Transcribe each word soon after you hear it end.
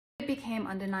became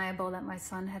undeniable that my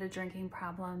son had a drinking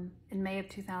problem in May of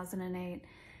 2008,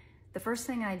 the first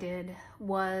thing I did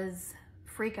was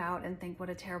freak out and think what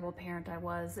a terrible parent I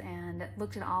was, and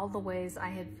looked at all the ways I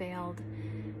had failed.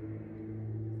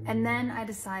 And then I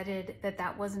decided that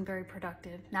that wasn't very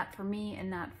productive, not for me and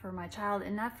not for my child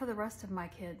and not for the rest of my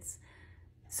kids.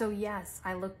 So yes,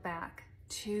 I look back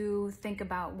to think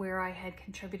about where I had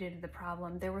contributed to the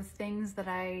problem. There were things that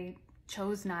I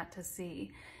chose not to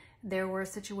see. There were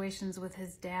situations with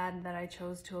his dad that I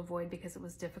chose to avoid because it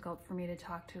was difficult for me to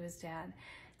talk to his dad.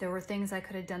 There were things I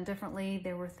could have done differently.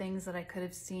 There were things that I could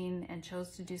have seen and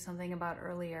chose to do something about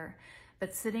earlier.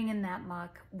 But sitting in that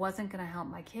muck wasn't going to help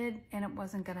my kid, and it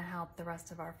wasn't going to help the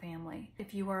rest of our family.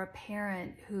 If you are a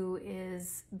parent who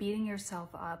is beating yourself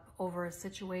up over a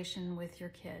situation with your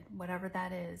kid, whatever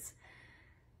that is,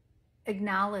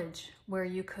 acknowledge where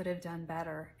you could have done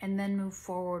better and then move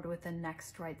forward with the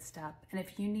next right step. And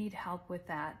if you need help with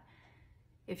that,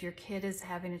 if your kid is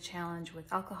having a challenge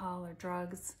with alcohol or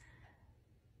drugs,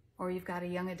 or you've got a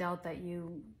young adult that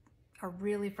you are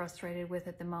really frustrated with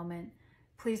at the moment,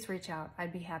 please reach out.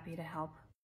 I'd be happy to help.